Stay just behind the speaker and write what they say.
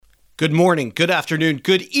Good morning, good afternoon,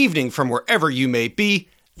 good evening from wherever you may be.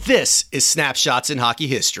 This is Snapshots in Hockey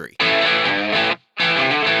History.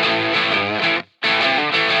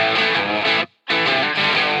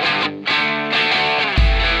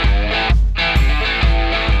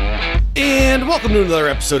 And welcome to another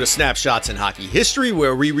episode of Snapshots in Hockey History,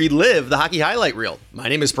 where we relive the hockey highlight reel. My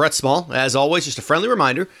name is Brett Small. As always, just a friendly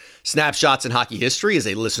reminder, Snapshots in Hockey History is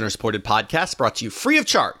a listener-supported podcast brought to you free of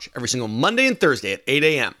charge every single Monday and Thursday at 8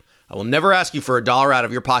 a.m. I will never ask you for $1 out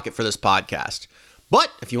of your pocket for this podcast. But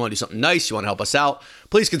if you want to do something nice, you want to help us out,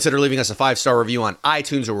 please consider leaving us a 5-star review on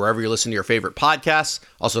iTunes or wherever you're listening to your favorite podcasts.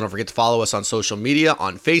 Also, don't forget to follow us on social media,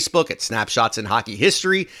 on Facebook at Snapshots in Hockey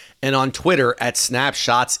History and on Twitter at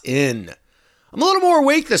Snapshots In. I'm a little more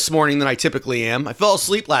awake this morning than I typically am. I fell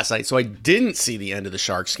asleep last night, so I didn't see the end of the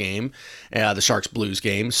Sharks game, the Sharks-Blues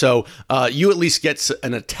game. So you at least get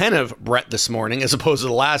an attentive Brett this morning, as opposed to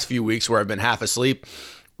the last few weeks where I've been half asleep,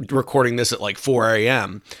 recording this at like 4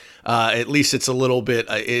 a.m. At least it's a little bit,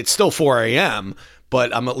 it's still 4 a.m.,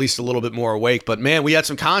 but I'm at least a little bit more awake. But man, we had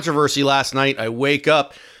some controversy last night. I wake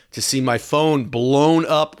up to see my phone blown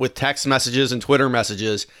up with text messages and Twitter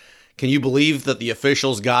messages. Can you believe that the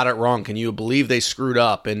officials got it wrong? Can you believe they screwed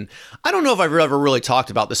up? And I don't know if I've ever really talked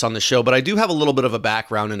about this on the show, but I do have a little bit of a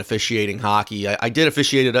background in officiating hockey. I did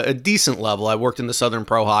officiate at a decent level. I worked in the Southern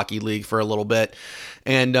Pro Hockey League for a little bit.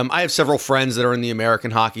 And I have several friends that are in the American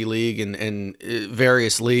Hockey League and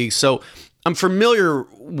various leagues. So I'm familiar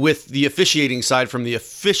with the officiating side from the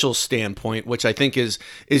official standpoint, which I think is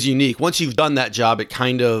unique. Once you've done that job, it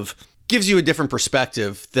kind of gives you a different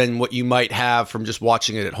perspective than what you might have from just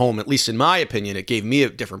watching it at home. At least in my opinion, it gave me a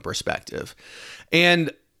different perspective.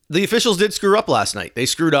 And the officials did screw up last night. They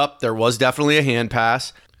screwed up. There was definitely a hand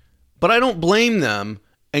pass, but I don't blame them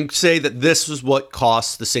and say that this was what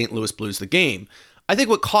cost the St. Louis Blues the game. I think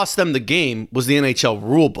what cost them the game was the NHL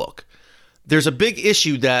rulebook. There's a big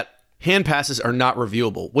issue that hand passes are not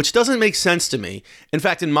reviewable, which doesn't make sense to me. In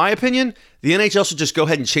fact, in my opinion, the NHL should just go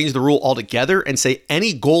ahead and change the rule altogether and say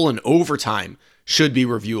any goal in overtime should be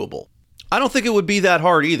reviewable. I don't think it would be that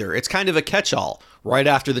hard either. It's kind of a catch-all. Right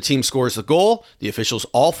after the team scores the goal, the officials,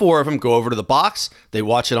 all four of them, go over to the box. They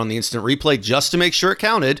watch it on the instant replay just to make sure it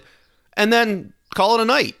counted, and then call it a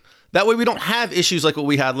night. That way we don't have issues like what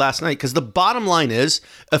we had last night, because the bottom line is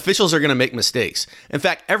officials are going to make mistakes. In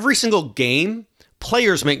fact, every single game,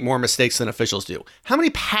 players make more mistakes than officials do. How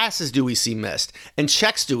many passes do we see missed? And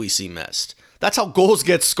checks do we see missed? That's how goals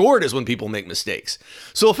get scored, is when people make mistakes.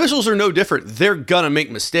 So officials are no different. They're going to make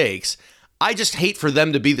mistakes. I just hate for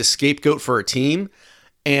them to be the scapegoat for a team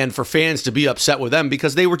and for fans to be upset with them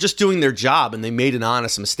because they were just doing their job and they made an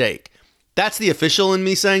honest mistake. That's the official in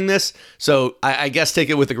me saying this, so I guess take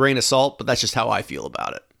it with a grain of salt, but that's just how I feel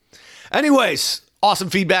about it. Anyways, awesome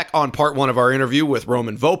feedback on part 1 of our interview with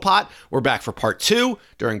Roman Vopat. We're back for part 2.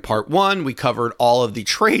 During part 1, we covered all of the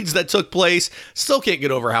trades that took place. Still can't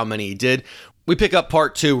get over how many he did. We pick up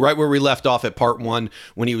part 2 right where we left off at part 1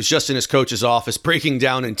 when he was just in his coach's office, breaking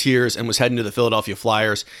down in tears and was heading to the Philadelphia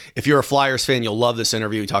Flyers. If you're a Flyers fan, you'll love this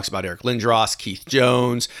interview. He talks about Eric Lindros, Keith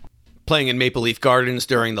Jones, playing in Maple Leaf Gardens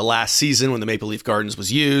during the last season when the Maple Leaf Gardens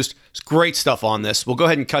was used. It's great stuff on this. We'll go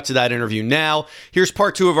ahead and cut to that interview now. Here's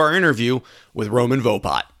part 2 of our interview with Roman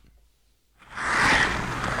Vopat.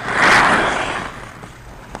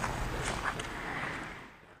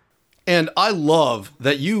 And I love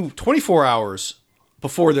that you, 24 hours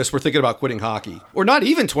before this, were thinking about quitting hockey. Or not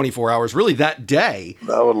even 24 hours, really that day.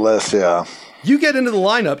 That would less, yeah. You get into the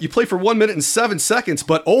lineup, you play for 1 minute and 7 seconds,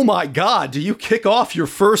 but oh my God, do you kick off your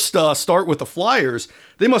first start with the Flyers?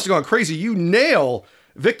 They must have gone crazy. You nail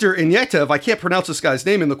Victor Ignatiev, I can't pronounce this guy's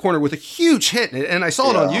name, in the corner with a huge hit, and I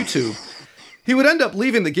saw it on YouTube. He would end up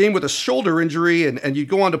leaving the game with a shoulder injury, and you'd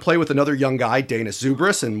go on to play with another young guy, Danis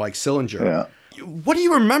Zubris and Mike Sillinger. Yeah. What do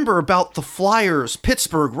you remember about the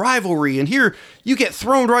Flyers-Pittsburgh rivalry? And here you get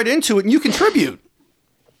thrown right into it and you contribute.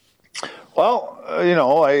 Well, it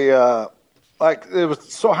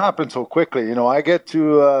was so happened so quickly. I get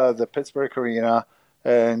to the Pittsburgh Arena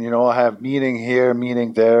and, I have meeting here,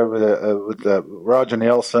 meeting there with Roger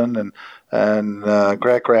Nielsen and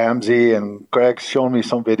Greg Ramsey, and Greg's shown me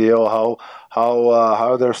some video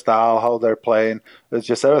how their style, how they're playing. It's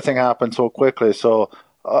just everything happened so quickly. So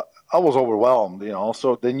I was overwhelmed,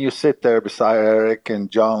 So then you sit there beside Eric and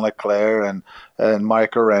John Leclerc and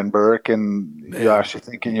Michael Renberg, and you're actually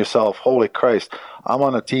thinking to yourself, holy Christ, I'm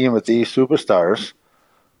on a team with these superstars.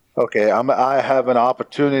 Okay, I have an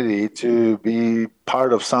opportunity to be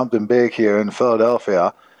part of something big here in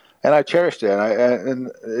Philadelphia, and I cherished it, and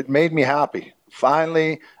it made me happy.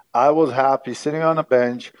 Finally, I was happy sitting on a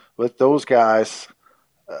bench with those guys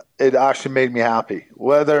it actually made me happy.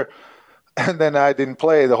 And then I didn't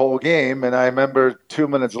play the whole game, and I remember 2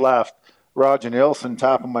 minutes left, Roger Nielsen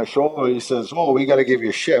tapping my shoulder. He says, "Oh, we got to give you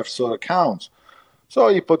a shift so it counts." So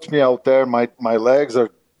he puts me out there. My legs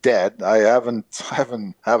are dead. I haven't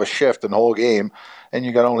have a shift in the whole game, and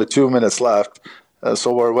you got only 2 minutes left.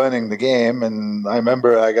 So we're winning the game, and I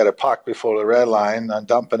remember I got a puck before the red line. I'm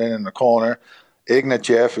dumping it in the corner.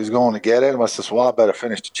 Ignatieff is going to get it, and I says, "Well, I better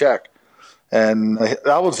finish the check." And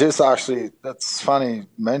that was just actually, that's funny you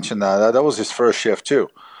mentioned that. That was his first shift too.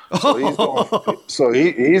 So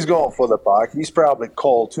he's going for the puck. He's probably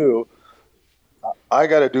cold too. I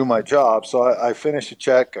got to do my job. So I finished the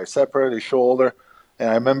check. I separated his shoulder. And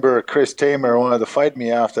I remember Chris Tamer wanted to fight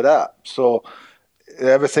me after that. So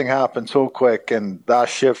everything happened so quick. And that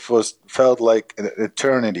shift felt like an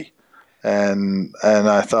eternity. And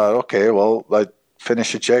I thought, okay, well, I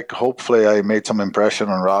finished the check. Hopefully I made some impression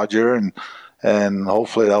on Roger. And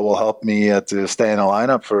hopefully that will help me to stay in the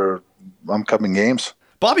lineup for upcoming games.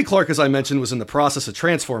 Bobby Clarke, as I mentioned, was in the process of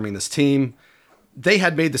transforming this team. They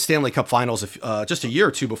had made the Stanley Cup Finals just a year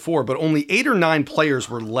or two before, but only 8 or 9 players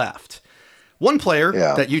were left. One player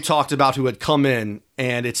that you talked about who had come in,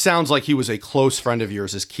 and it sounds like he was a close friend of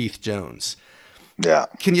yours, is Keith Jones. Yeah.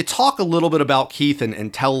 Can you talk a little bit about Keith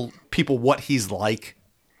and tell people what he's like?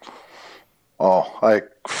 Oh,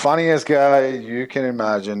 like funniest guy you can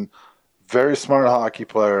imagine. Very smart hockey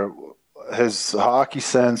player. His hockey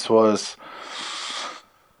sense was,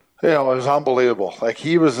 it was unbelievable. Like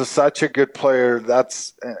he was such a good player.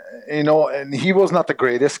 That's, and he was not the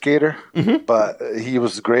greatest skater, but he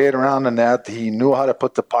was great around the net. He knew how to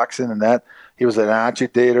put the pucks in the net. He was an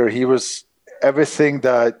agitator. He was everything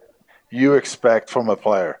that you expect from a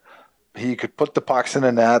player. He could put the pucks in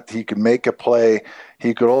the net. He could make a play.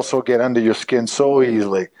 He could also get under your skin so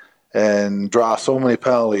easily and draw so many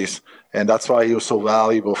penalties. And that's why he was so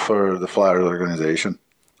valuable for the Flyers organization.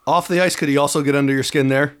 Off the ice, could he also get under your skin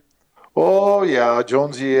there? Oh, yeah.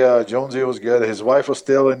 Jonesy was good. His wife was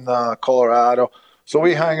still in Colorado. So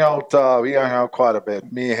we hung out quite a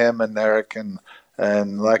bit, me, him, and Eric.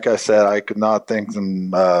 And like I said, I could not think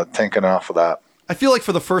enough of that. I feel like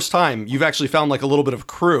for the first time, you've actually found like a little bit of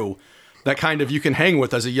crew that kind of you can hang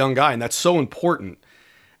with as a young guy, and that's so important.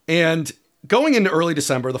 And going into early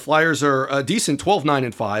December, the Flyers are a decent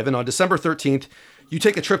 12-9-5, and on December 13th, you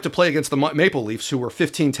take a trip to play against the Maple Leafs, who were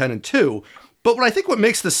 15-10-2. But what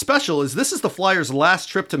makes this special is this is the Flyers' last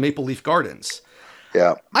trip to Maple Leaf Gardens.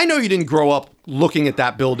 Yeah. I know you didn't grow up looking at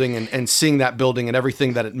that building and seeing that building and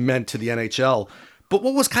everything that it meant to the NHL, but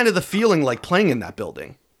what was kind of the feeling like playing in that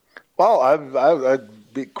building? Well,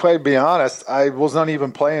 I'd be honest, I was not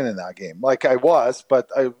even playing in that game. Like I was, but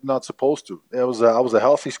I'm not supposed to. I was a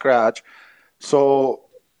healthy scratch. So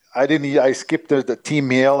I skipped the team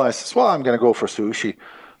meal. I said, well, I'm going to go for sushi.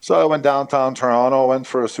 So I went downtown Toronto, went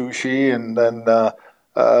for a sushi, and then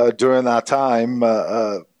during that time,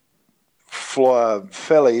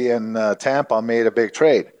 Philly and Tampa made a big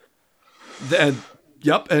trade. And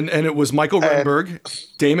it was Michael Renberg,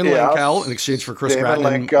 Damon Lankow in exchange for Chris Gratton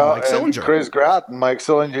and Mike Sillinger. Chris Gratton, Mike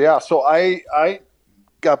Sillinger, yeah. So I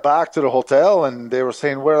got back to the hotel, and they were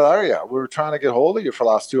saying, where are you? We were trying to get hold of you for the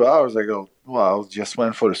last 2 hours. I go, well, just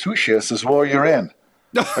went for the sushi. I says, well, you're in.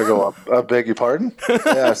 I go, I beg your pardon?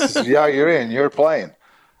 Yeah, says, yeah, you're in. You're playing.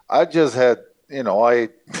 I just had, I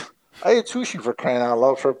ate sushi for crying out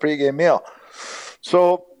loud for a pregame meal.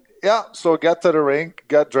 So, got to the rink,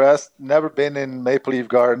 got dressed, never been in Maple Leaf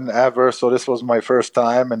Garden ever. So this was my first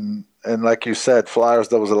time. And like you said, Flyers,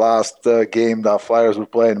 that was the last game that Flyers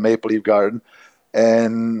would play in Maple Leaf Garden.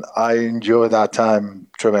 And I enjoyed that time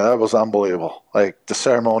tremendously. That was unbelievable. Like the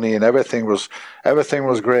ceremony and everything was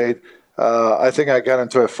great. I think I got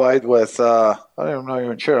into a fight with, I'm not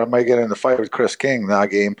even sure. I might get in a fight with Chris King that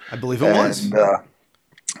game. I believe it was.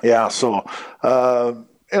 So,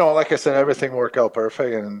 like I said, everything worked out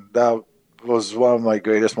perfect. And that was one of my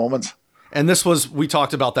greatest moments. And we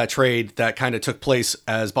talked about that trade that kind of took place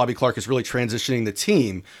as Bobby Clarke is really transitioning the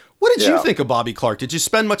team. What did you think of Bobby Clarke? Did you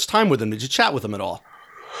spend much time with him? Did you chat with him at all?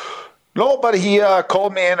 No, but he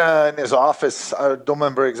called me in his office. I don't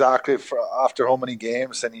remember exactly after how many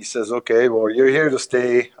games, and he says, "Okay, well, you're here to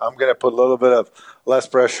stay. I'm going to put a little bit of less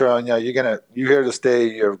pressure on you. You're here to stay.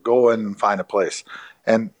 You're going and find a place."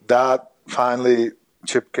 And that finally,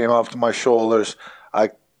 chip came off to my shoulders.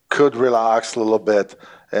 I could relax a little bit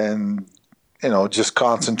and just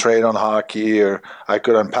concentrate on hockey, or I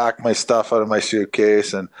could unpack my stuff out of my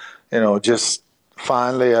suitcase, and just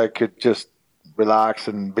finally I could just relax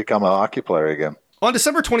and become a hockey player again. On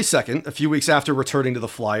December 22nd, a few weeks after returning to the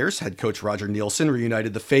Flyers, head coach Roger Neilson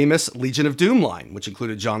reunited the famous Legion of Doom line, which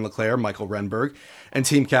included John LeClair, Michael Renberg, and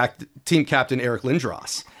team captain Eric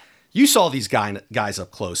Lindros. You saw these guys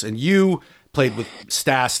up close, and you played with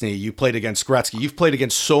Stastny, you played against Gretzky, you've played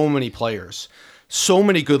against so many players, so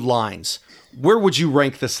many good lines. Where would you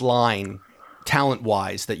rank this line,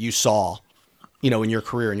 talent-wise, that you saw, in your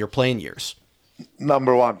career, in your playing years?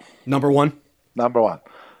 Number one. Number one? Number one.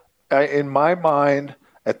 In my mind,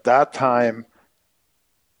 at that time,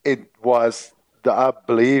 I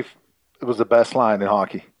believe it was the best line in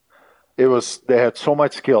hockey. They had so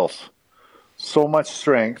much skills, so much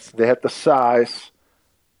strength. They had the size.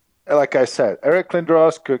 Like I said, Eric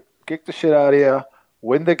Lindros could kick the shit out of you,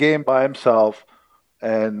 win the game by himself,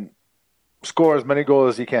 and score as many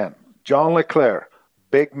goals as he can. John LeClair,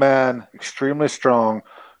 big man, extremely strong,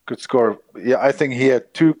 could score. Yeah, I think he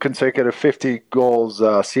had 2 consecutive 50 goals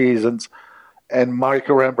seasons. And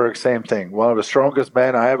Michael Renberg, same thing. One of the strongest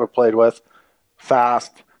men I ever played with.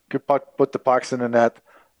 Fast, could put the pucks in the net.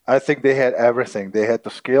 I think they had everything. They had the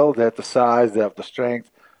skill, they had the size, they have the strength.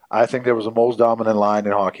 I think there was the most dominant line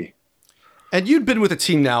in hockey. And you'd been with the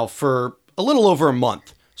team now for a little over a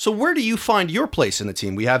month. So where do you find your place in the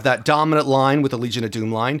team? We have that dominant line with the Legion of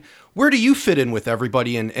Doom line. Where do you fit in with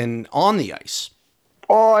everybody and on the ice?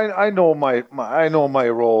 Oh, I know my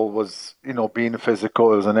role was, being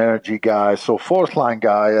physical as an energy guy, so fourth line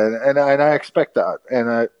guy, and I expect that,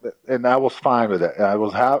 and I was fine with it. I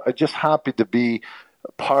was just happy to be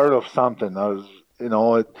part of something. I was,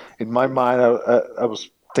 in my mind, I was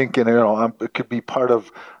thinking, it could be part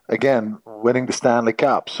of, again, winning the Stanley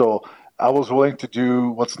Cup. So I was willing to do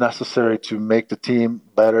what's necessary to make the team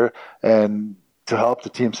better and to help the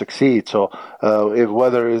team succeed. So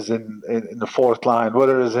whether it's in the fourth line,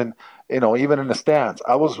 whether it's in, even in the stands,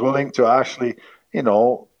 I was willing to actually,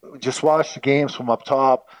 just watch the games from up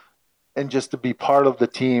top and just to be part of the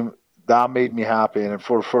team. That made me happy. And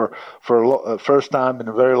for first time in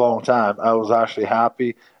a very long time, I was actually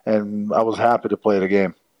happy, and I was happy to play the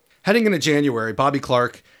game. Heading into January, Bobby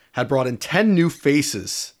Clarke had brought in 10 new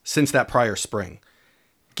faces since that prior spring.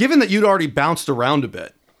 Given that you'd already bounced around a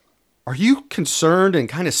bit, are you concerned and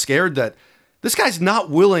kind of scared that this guy's not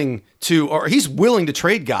willing to, or he's willing to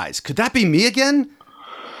trade guys? Could that be me again?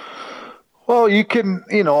 Well, you can,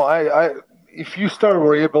 if you start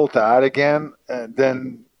worrying about that again,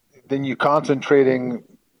 then you're concentrating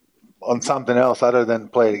on something else other than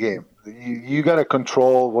play the game. You got to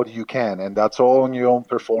control what you can, and that's all on your own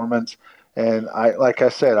performance. And like I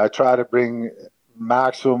said, I try to bring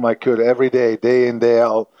maximum I could every day in, day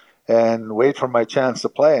out, and wait for my chance to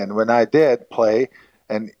play. And when I did play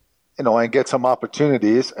and, and get some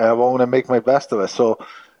opportunities, I want to make my best of it. So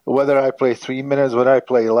whether I play 3 minutes, whether I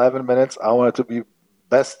play 11 minutes, I want it to be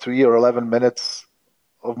best 3 or 11 minutes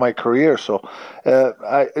of my career. So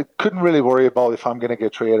I couldn't really worry about if I'm going to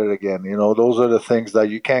get traded again. Those are the things that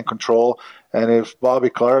you can't control. And if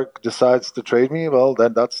Bobby Clarke decides to trade me, well,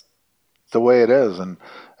 then that's the way it is. And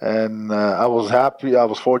I was happy. I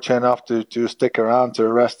was fortunate enough to stick around to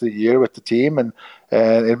the rest of the year with the team, and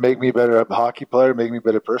it made me a better hockey player, made me a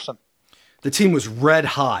better person. The team was red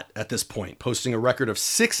hot at this point, posting a record of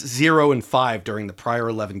 6-0-5 during the prior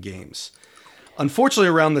 11 games. Unfortunately,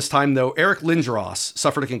 around this time, though, Eric Lindros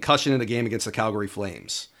suffered a concussion in a game against the Calgary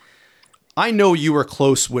Flames. I know you were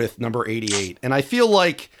close with number 88, and I feel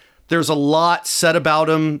like there's a lot said about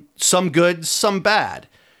him, some good, some bad.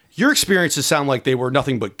 Your experiences sound like they were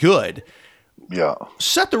nothing but good. Yeah.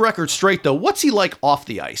 Set the record straight, though. What's he like off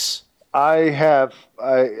the ice? I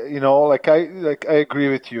agree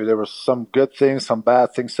with you. There were some good things, some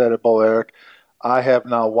bad things said about Eric. I have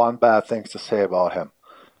now one bad thing to say about him.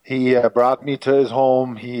 He brought me to his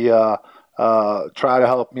home. He tried to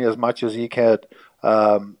help me as much as he could. We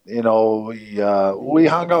hung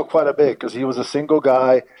out quite a bit because he was a single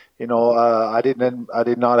guy. I did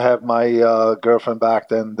not have my girlfriend back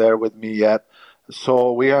then there with me yet.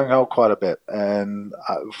 So we hung out quite a bit. And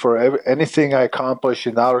for anything I accomplished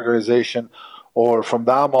in that organization or from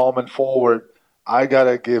that moment forward, I got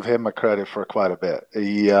to give him a credit for quite a bit.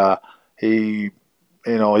 He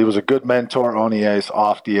was a good mentor on the ice,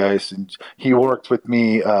 off the ice, and he worked with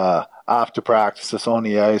me after practices on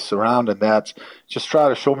the ice, around the nets, just try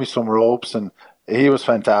to show me some ropes, and he was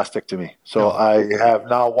fantastic to me. So I have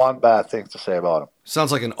now one bad thing to say about him.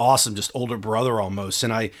 Sounds like an awesome, just older brother almost.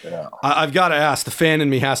 And I've got to ask, the fan in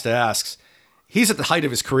me has to ask, he's at the height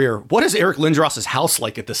of his career. What is Eric Lindros' house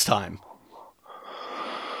like at this time?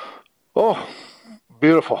 Oh,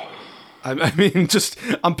 beautiful. I mean,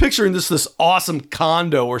 I'm picturing this awesome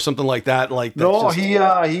condo or something like that. No,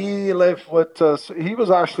 he lived with. He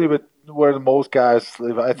was actually with where the most guys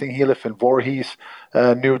live. I think he lived in Voorhees,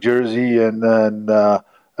 New Jersey, and then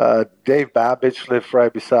Dave Babbage lived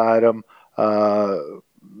right beside him.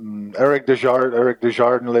 Eric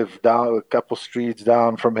Desjardins lived down a couple streets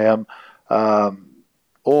down from him.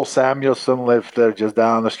 Old Samuelson lived there just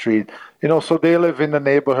down the street. So they live in the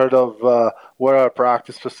neighborhood of where our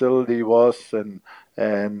practice facility was, and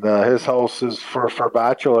his house is for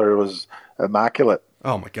bachelor was immaculate.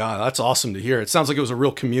 Oh my God, that's awesome to hear. It sounds like it was a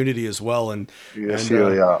real community as well, Yes,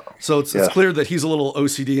 yeah. So it's clear that he's a little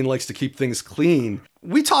OCD and likes to keep things clean.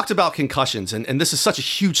 We talked about concussions, and this is such a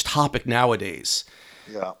huge topic nowadays.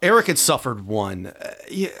 Yeah. Eric had suffered one.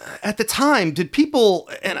 At the time, did people,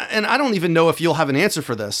 and I don't even know if you'll have an answer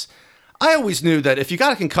for this, I always knew that if you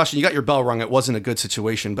got a concussion, you got your bell rung, it wasn't a good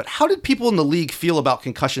situation. But how did people in the league feel about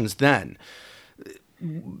concussions then?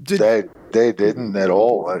 They didn't at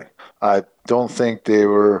all. I don't think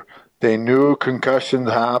they knew concussion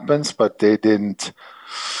happens, but they didn't.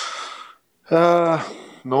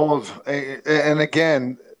 No, and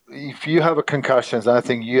again, if you have a concussion, I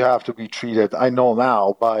think you have to be treated, I know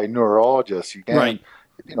now, by neurologists. You can't,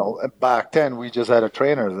 right. Back then we just had a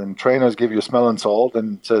trainer, and trainers give you a smelling salt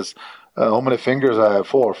and says, how many fingers I have?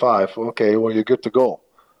 4 or 5. Okay, well, you're good to go.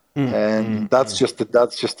 That's just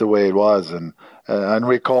the way it was. And I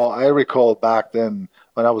recall back then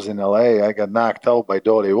when I was in LA, I got knocked out by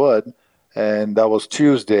Dollywood, and that was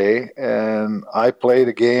Tuesday, and I played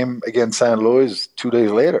a game against St. Louis 2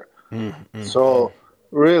 days later. So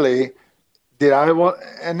really, did I want?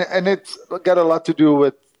 And it's got a lot to do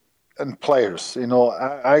with players.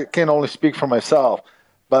 I can only speak for myself,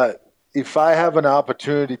 but if I have an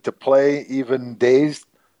opportunity to play even days,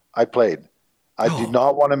 I played. I did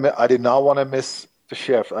not want to miss the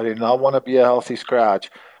shift. I did not want to be a healthy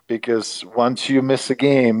scratch, because once you miss a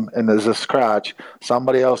game and there's a scratch,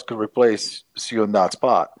 somebody else could replace you in that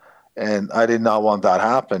spot, and I did not want that to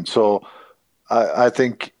happen. So I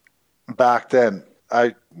think back then,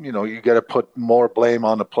 you got to put more blame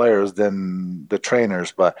on the players than the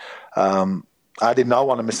trainers. But I did not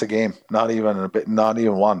want to miss a game, not even a bit, not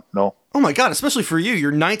even one. No. Oh my God, especially for you.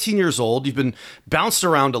 You're 19 years old. You've been bounced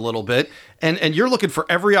around a little bit, and you're looking for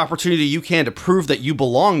every opportunity you can to prove that you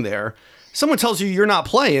belong there. Someone tells you you're not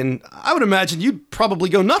playing, I would imagine you'd probably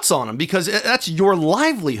go nuts on them, because that's your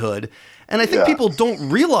livelihood. And I think people don't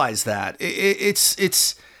realize that.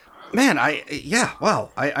 It's man,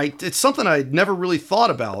 it's something I'd never really thought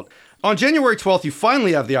about. On January 12th, you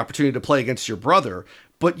finally have the opportunity to play against your brother,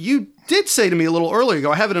 but you did say to me a little earlier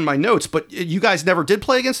ago, I have it in my notes, but you guys never did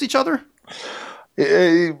play against each other?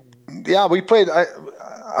 Yeah, we played.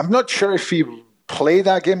 I'm not sure if he played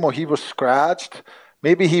that game or he was scratched.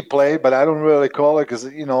 Maybe he played, but I don't really recall it, because,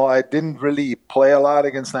 I didn't really play a lot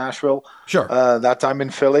against Nashville. Sure. That time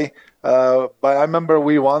in Philly. But I remember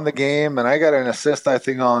we won the game, and I got an assist, I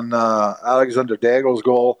think, on Alexander Daigle's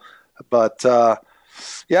goal. But, I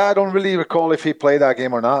don't really recall if he played that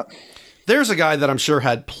game or not. There's a guy that I'm sure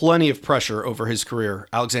had plenty of pressure over his career,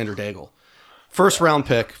 Alexander Daigle. First round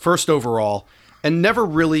pick, first overall, and never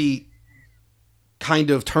really kind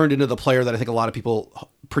of turned into the player that I think a lot of people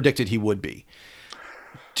predicted he would be.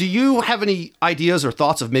 Do you have any ideas or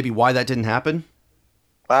thoughts of maybe why that didn't happen?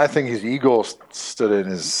 I think his ego stood in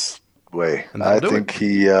his way. I think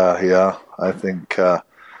I think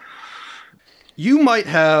you might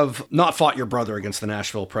have not fought your brother against the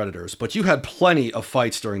Nashville Predators, but you had plenty of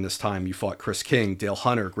fights during this time. You fought Chris King, Dale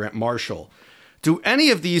Hunter, Grant Marshall. Do any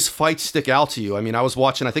of these fights stick out to you? I mean, I was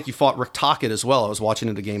watching, I think you fought Rick Tocchet as well. I was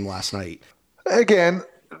watching the game last night. Again,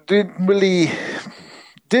 didn't really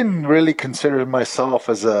consider myself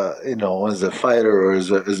as a fighter or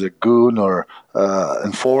as a goon or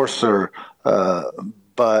enforcer,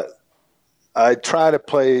 but I try to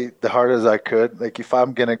play the hardest I could. Like, if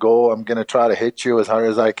I'm gonna go, I'm gonna try to hit you as hard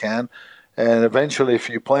as I can, and eventually, if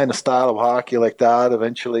you're playing a style of hockey like that,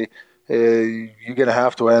 eventually you're gonna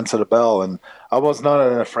have to answer the bell. And I was not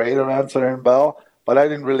afraid of answering the bell, but I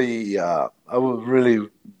didn't really,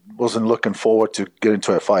 wasn't looking forward to get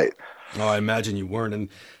into a fight. Oh, I imagine you weren't. And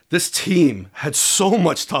this team had so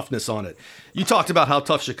much toughness on it. You talked about how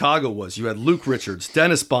tough Chicago was. You had Luke Richards,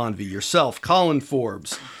 Dennis Bonvie, yourself, Colin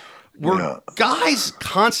Forbes. Were guys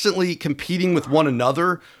constantly competing with one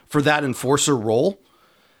another for that enforcer role?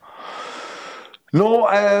 No,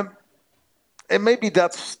 and maybe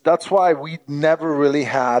that's why we never really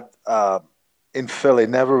had in Philly,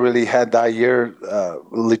 never really had that year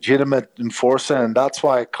legitimate enforcer, and that's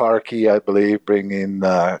why Clarkie, I believe, bring in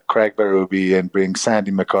Craig Berube and bring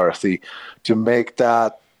Sandy McCarthy to make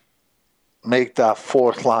that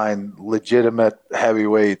fourth line legitimate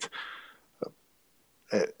heavyweight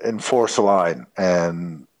enforcer line.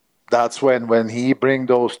 And that's when he bring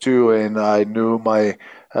those two in, I knew my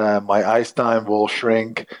ice time will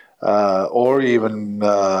shrink, or even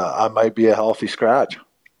I might be a healthy scratch.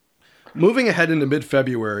 Moving ahead into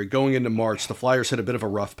mid-February, going into March, the Flyers hit a bit of a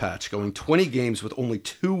rough patch, going 20 games with only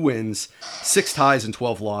 2 wins, 6 ties, and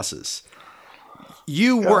 12 losses.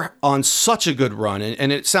 You were on such a good run,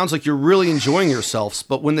 and it sounds like you're really enjoying yourselves.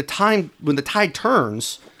 But when the tide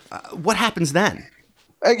turns, what happens then?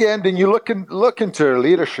 Again, then you look into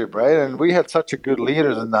leadership, right? And we had such a good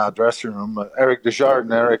leaders in that dressing room: Eric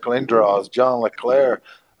Desjardins, Eric Lindros, John Leclerc,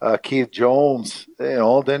 Keith Jones.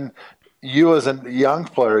 Then you as a young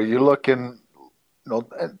player, you look in,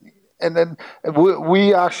 and then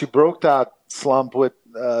we actually broke that slump with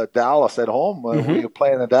Dallas at home. We were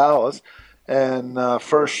playing in Dallas, and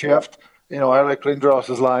first shift, Eric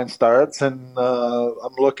Lindros' line starts, and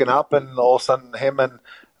I'm looking up, and all of a sudden him and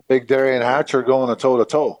Big Darian Hatcher going toe to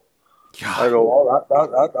toe. I go, well,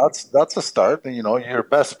 that's a start. And, your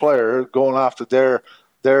best player going after their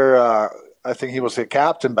I think he was the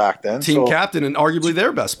captain back then. Team captain and arguably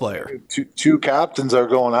their best player. Two captains are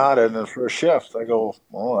going at it in the first shift. I go,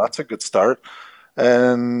 well, that's a good start.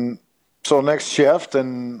 And so next shift,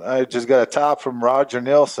 and I just got a tap from Roger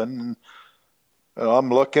Nielsen. And, I'm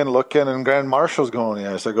looking, and Grant Marshall's going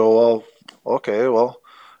in. I go, well, okay, well.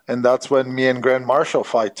 And that's when me and Grant Marshall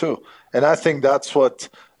fight too. And I think that's what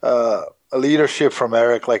a leadership from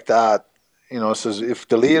Eric like that, says if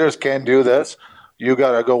the leaders can't do this, you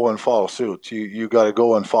got to go and follow suit. You got to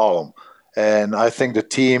go and follow them. And I think the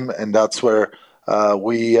team, and that's where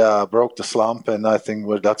we broke the slump, and I think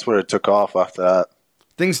that's where it took off after that.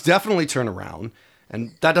 Things definitely turn around,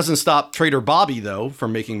 and that doesn't stop Trader Bobby, though,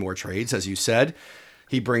 from making more trades, as you said.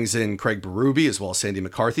 He brings in Craig Berube as well as Sandy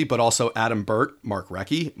McCarthy, but also Adam Burt, Mark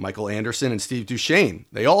Recchi, Michael Anderson, and Steve Duchesne.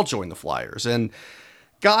 They all joined the Flyers. And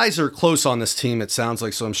guys are close on this team, it sounds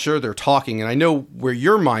like, so I'm sure they're talking. And I know where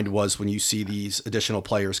your mind was when you see these additional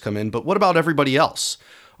players come in, but what about everybody else?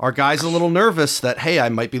 Are guys a little nervous that, hey, I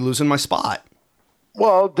might be losing my spot?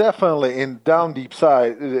 Well, definitely. Down deep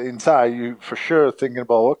inside, you for sure thinking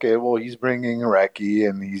about, okay, well, he's bringing Recchi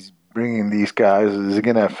and he's bringing these guys. Is it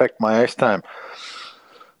going to affect my ice time?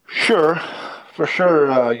 Sure, for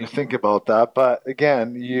sure, you think about that, but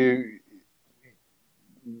again,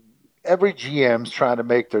 every GM's trying to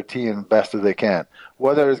make their team best as they can.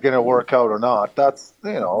 Whether it's going to work out or not, that's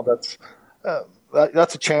a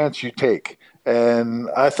chance you take. And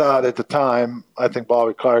I thought at the time, I think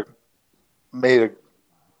Bobby Clarke made a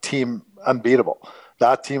team unbeatable.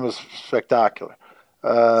 That team was spectacular.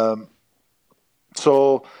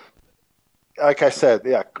 So, like I said,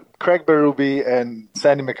 yeah. Craig Berube and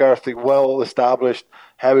Sandy McCarthy, well-established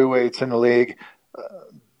heavyweights in the league.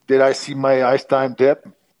 Did I see my ice time dip?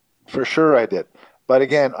 For sure I did. But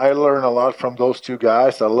again, I learned a lot from those two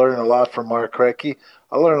guys. I learned a lot from Mark Recchi.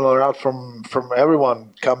 I learned a lot from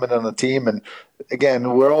everyone coming on the team. And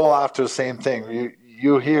again, we're all after the same thing.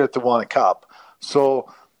 You're here to win a cup. So,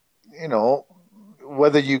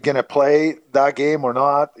 whether you're going to play that game or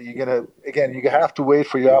not, you have to wait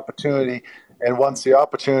for your opportunity. And once the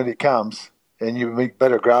opportunity comes, and you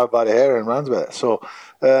better grab it by the hair and runs with it. So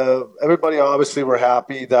everybody obviously were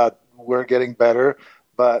happy that we're getting better,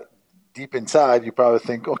 but deep inside you probably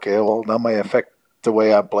think, okay, well, that might affect the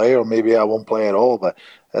way I play, or maybe I won't play at all. But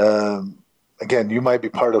again, you might be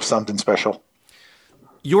part of something special.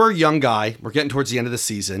 You're a young guy. We're getting towards the end of the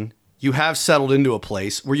season. You have settled into a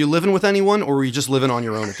place. Were you living with anyone, or were you just living on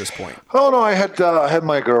your own at this point? Oh no, I had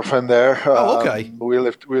my girlfriend there. Oh, okay. We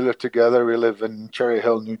lived together. We live in Cherry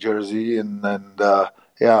Hill, New Jersey, and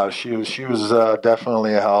she was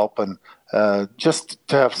definitely a help, and just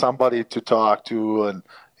to have somebody to talk to, and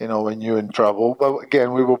when you're in trouble. But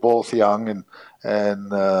again, we were both young,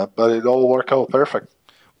 but it all worked out perfect.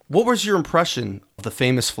 What was your impression of the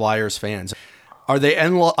famous Flyers fans? Are they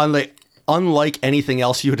unlike anything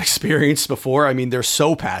else you had experienced before? I mean, they're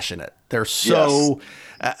so passionate. They're so,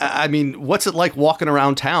 yes. I mean, what's it like walking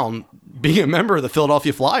around town being a member of the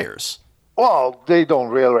Philadelphia Flyers? Well, they don't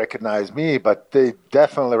really recognize me, but they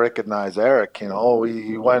definitely recognize Eric.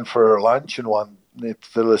 We went for lunch and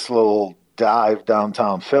this little dive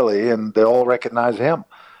downtown Philly, and they all recognize him.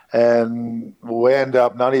 And we end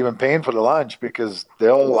up not even paying for the lunch because they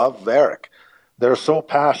all love Eric. They're so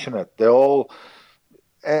passionate. They all...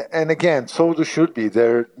 And again, so they should be.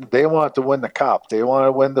 They want to win the cup. They want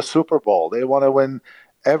to win the Super Bowl. They want to win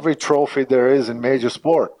every trophy there is in major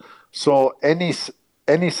sport. So any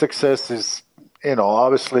success is,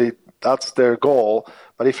 obviously that's their goal.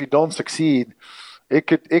 But if you don't succeed, it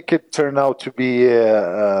could turn out to be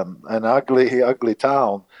an ugly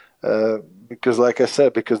town. because, like I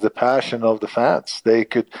said, because the passion of the fans, they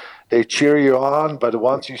cheer you on, but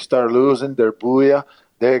once you start losing, they're boo you.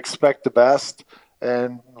 They expect the best,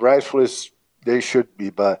 and rightfully they should be.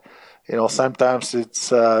 But sometimes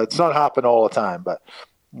it's not happen all the time. But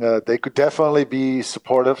they could definitely be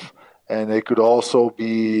supportive, and they could also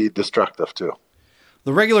be destructive too.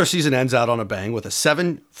 The regular season ends out on a bang with a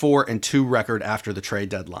 7-4-2 record after the trade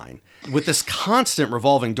deadline. With this constant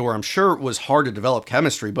revolving door, I'm sure it was hard to develop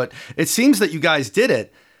chemistry, but it seems that you guys did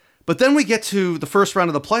it. But then we get to the first round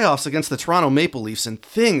of the playoffs against the Toronto Maple Leafs, and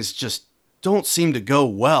things just don't seem to go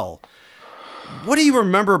well. What do you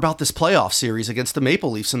remember about this playoff series against the Maple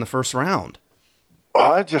Leafs in the first round?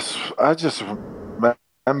 I just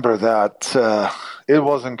remember that it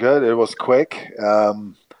wasn't good. It was quick,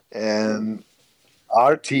 and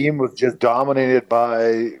our team was just dominated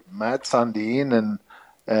by Matt Sundin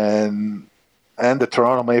and the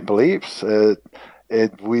Toronto Maple Leafs.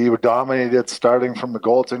 We were dominated starting from the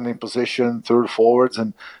goaltending position through the forwards,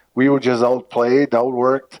 and we were just outplayed,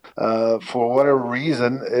 outworked. For whatever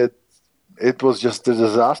reason, it was just a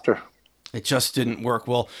disaster. It just didn't work.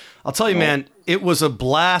 Well, I'll tell you, man, it was a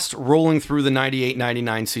blast rolling through the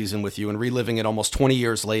 98-99 season with you and reliving it almost 20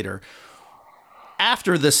 years later.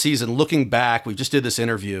 After this season, looking back, we just did this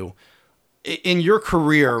interview. In your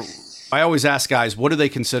career, I always ask guys, what do they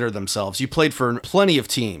consider themselves? You played for plenty of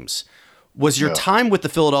teams. Was your time with the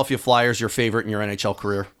Philadelphia Flyers your favorite in your NHL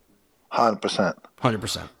career? 100%.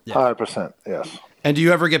 100%. Yeah. 100%, yes. And do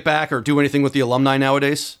you ever get back or do anything with the alumni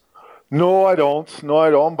nowadays? No, I don't.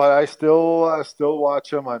 But I still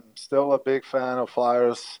watch them. I'm still a big fan of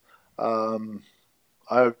Flyers. I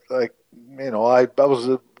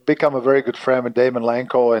was become a very good friend with Damon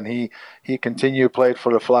Lanko, and he continued played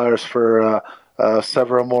for the Flyers for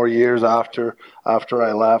several more years after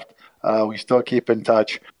I left. We still keep in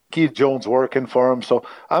touch. Keith Jones working for him, so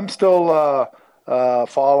I'm still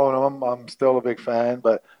following him. I'm still a big fan,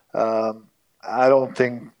 but I don't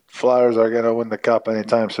think Flyers are going to win the cup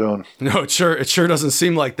anytime soon. No, it sure doesn't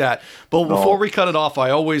seem like that. But before we cut it off, I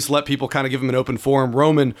always let people kind of give them an open forum.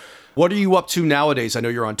 Roman, what are you up to nowadays? I know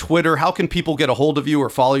you're on Twitter. How can people get a hold of you or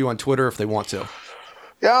follow you on Twitter if they want to?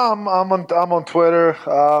 Yeah, I'm on Twitter.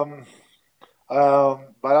 But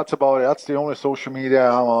that's about it. That's the only social media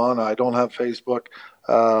I'm on. I don't have Facebook.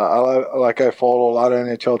 I follow a lot of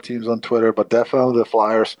NHL teams on Twitter, but definitely the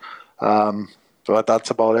Flyers. So that's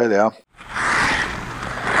about it, yeah.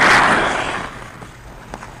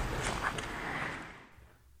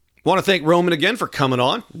 Want to thank Roman again for coming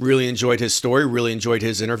on. Really enjoyed his story, really enjoyed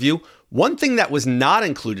his interview. One thing that was not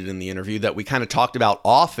included in the interview that we kind of talked about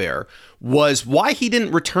off air was why he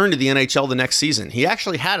didn't return to the NHL the next season. He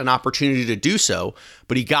actually had an opportunity to do so,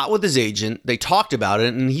 but he got with his agent, they talked about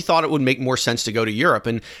it, and he thought it would make more sense to go to Europe.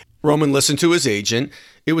 And Roman listened to his agent.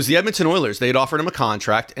 It was the Edmonton Oilers. They had offered him a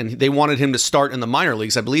contract, and they wanted him to start in the minor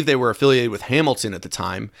leagues. I believe they were affiliated with Hamilton at the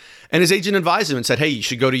time. And his agent advised him and said, hey, you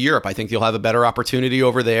should go to Europe. I think you'll have a better opportunity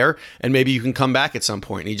over there, and maybe you can come back at some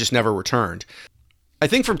point. And he just never returned. I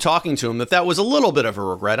think from talking to him that was a little bit of a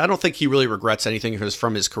regret. I don't think he really regrets anything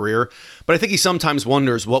from his career, but I think he sometimes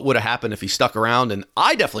wonders what would have happened if he stuck around, and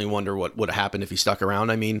I definitely wonder what would have happened if he stuck around.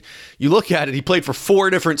 I mean, you look at it, he played for 4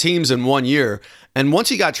 different teams in 1 year, and once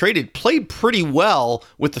he got traded, played pretty well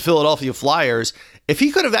with the Philadelphia Flyers. If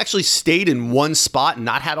he could have actually stayed in one spot and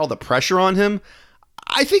not had all the pressure on him,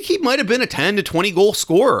 I think he might have been a 10 to 20 goal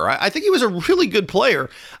scorer. I think he was a really good player.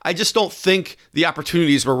 I just don't think the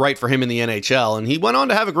opportunities were right for him in the NHL, and he went on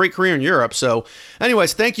to have a great career in Europe. So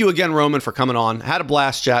anyways, thank you again, Roman, for coming on. Had a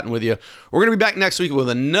blast chatting with you. We're going to be back next week with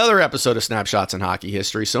another episode of Snapshots in Hockey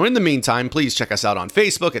History. So in the meantime, please check us out on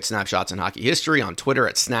Facebook at Snapshots in Hockey History, on Twitter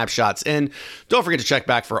at SnapshotsIn. Don't forget to check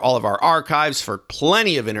back for all of our archives for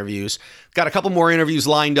plenty of interviews. Got a couple more interviews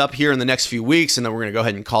lined up here in the next few weeks, and then we're going to go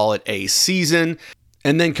ahead and call it a season,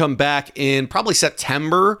 and then come back in probably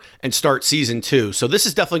September and start season 2. So this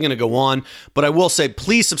is definitely going to go on, but I will say,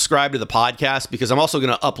 please subscribe to the podcast because I'm also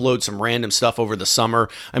going to upload some random stuff over the summer.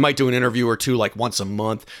 I might do an interview or two like once a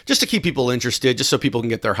month just to keep people interested, just so people can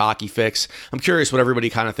get their hockey fix. I'm curious what everybody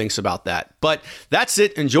kind of thinks about that. But that's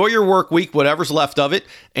it. Enjoy your work week, whatever's left of it.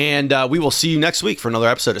 And we will see you next week for another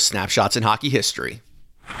episode of Snapshots in Hockey History.